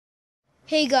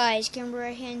Hey guys,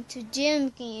 Camera here, and today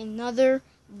I'm making another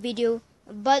video.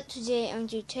 But today I'm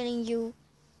just telling you,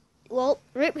 well,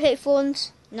 R.I.P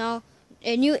headphones. Now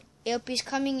a new earpiece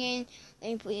coming in.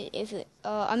 Let me put it,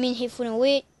 headphone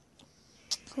away.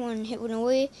 One headphone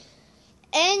away.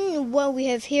 And what we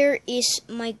have here is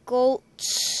my gold,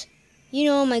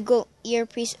 my gold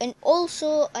earpiece. And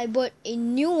also I bought a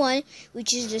new one,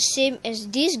 which is the same as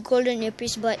this golden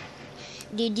earpiece, but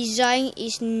the design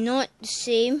is not the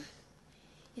same.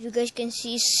 If you guys can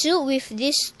see, it's sealed with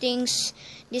these things,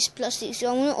 this plastic. So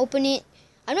I'm gonna open it.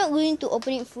 I'm not going to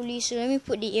open it fully, so let me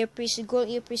put the earpiece, the gold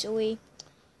earpiece away.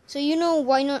 So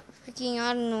why not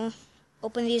freaking,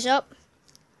 open this up.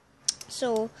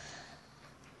 So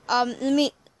let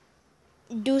me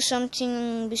do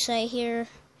something beside here.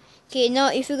 Okay,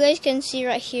 now if you guys can see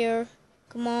right here,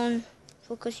 come on,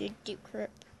 focus, you deep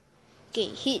crap.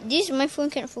 Okay, my phone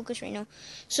can't focus right now.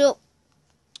 So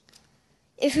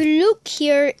if you look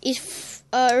here, it's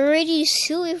already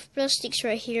sealed with plastics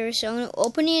right here. So I'm gonna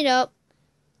open it up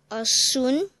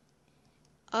soon.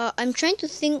 I'm trying to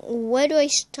think, where do I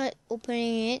start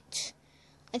opening it?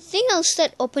 I think I'll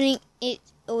start opening it.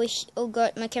 Oh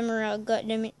god, my camera, god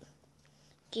damn it.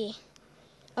 Okay,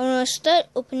 I'm gonna start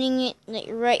opening it like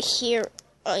right here.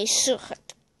 Oh, it's so hard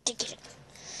to take it.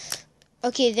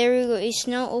 Okay, there we go. It's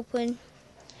now open.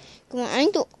 Come on, I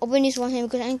need to open this one hand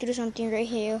because I need to do something right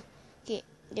here. Okay,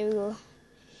 there we go.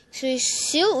 So it's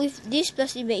sealed with this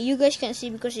plastic bag. You guys can't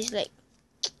see because it's like,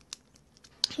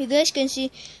 you guys can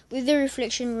see with the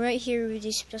reflection right here with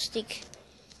this plastic.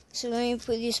 So let me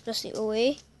put this plastic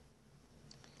away.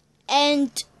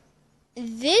 And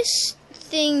this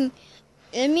thing,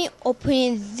 let me open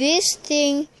it. This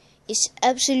thing is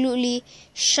absolutely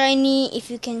shiny.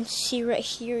 If you can see right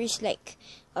here, it's like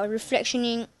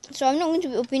reflectioning. So I'm not going to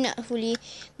be opening it fully,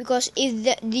 because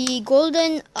if the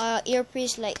golden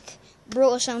earpiece like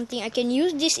broke or something, I can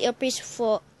use this earpiece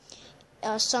for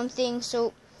something.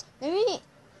 So let me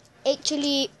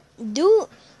actually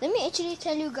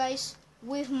tell you guys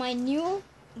with my new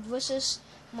versus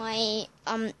my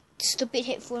stupid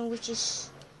headphone, which is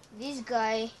this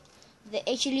guy that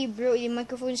actually broke, the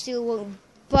microphone still work,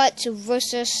 but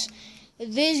versus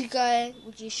this guy,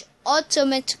 which is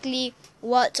automatically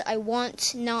what I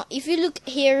want. Now if you look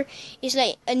here, it's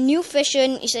like a new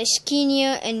fashion. It's like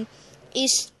skinnier, and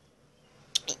it's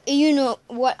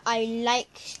what I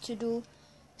like to do.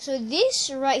 So this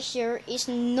right here is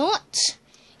a little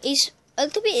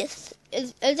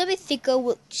bit thicker,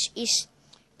 which is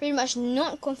pretty much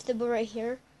not comfortable right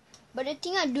here. But the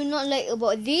thing I do not like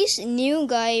about this new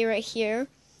guy right here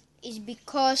is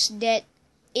because that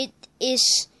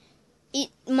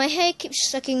my hair keeps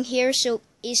stucking here, so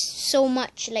it's so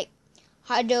much like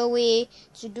harder way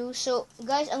to do. So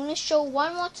guys, I'm gonna show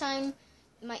one more time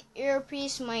my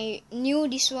earpiece, my new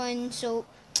this one. So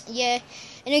yeah,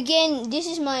 and again, this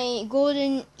is my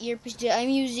golden earpiece that I'm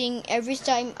using every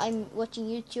time I'm watching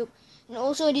YouTube. And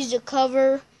also this is the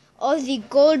cover of the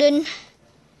golden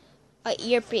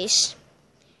earpiece.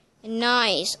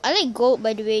 Nice. I like gold,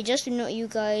 by the way, just to know you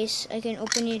guys. I can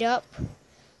open it up.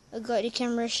 I got the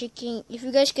camera shaking. If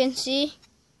you guys can see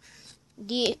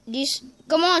this,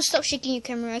 come on, stop shaking your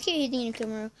camera. I keep hitting your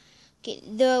camera. Okay,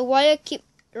 the wire keep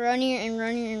running and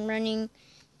running and running.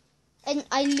 And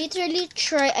I literally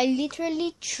tried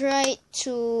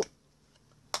to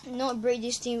not break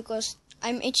this thing, because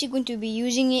I'm actually going to be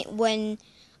using it when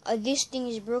this thing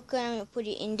is broken. I'm gonna put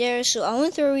it in there, so I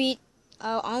won't throw it.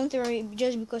 I won't throw it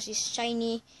just because it's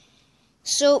shiny.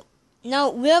 So now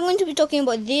we are going to be talking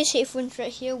about this headphones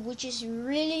right here, which is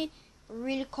really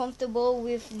comfortable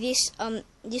with this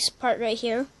this part right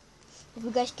here, if you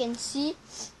guys can see.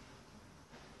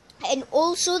 And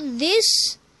also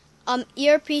this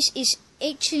earpiece is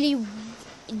actually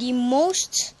the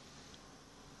most,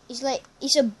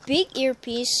 it's a big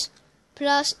earpiece,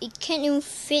 plus it can't even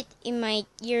fit in my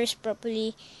ears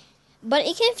properly, but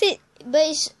it can fit, but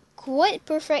it's quite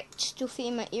perfect to fit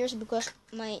in my ears because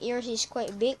my ears is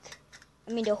quite big.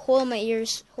 I mean, the whole my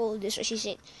ears hole, that's what she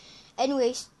said.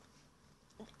 Anyways,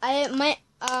 my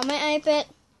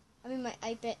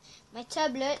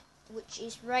tablet, which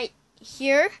is right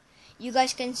here, you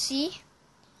guys can see.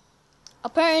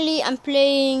 Apparently I'm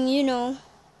playing,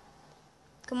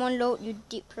 come on, load, you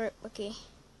deep crap. Okay,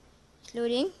 it's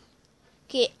loading.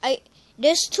 Okay,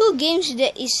 there's two games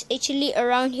that is actually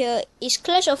around here. It's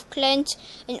Clash of Clans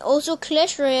and also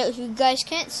Clash Royale. If you guys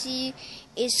can't see,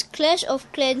 it's Clash of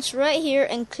Clans right here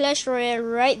and Clash Royale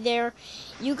right there.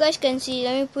 You guys can see.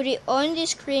 Let me put it on the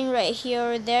screen right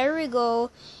here. There we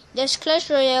go. There's Clash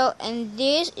Royale and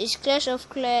this is Clash of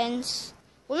Clans.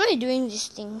 Why am I doing these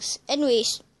things?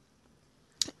 Anyways,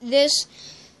 This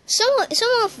some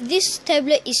of this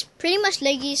tablet is pretty much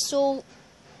laggy, so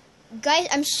guys,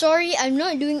 I'm sorry, I'm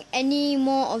not doing any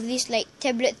more of this like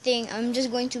tablet thing. I'm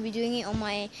just going to be doing it on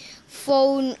my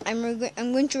phone. I'm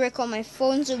going to record my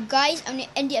phone. So guys, I'm gonna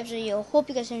end the episode here. Hope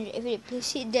you guys enjoyed. If you did,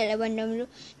 please hit that like button down below.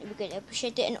 It'd be greatly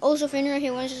appreciated. And also, if you're not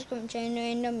here, want to subscribe to my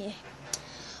channel, and yeah,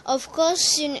 of course,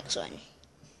 see you next one.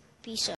 Peace out.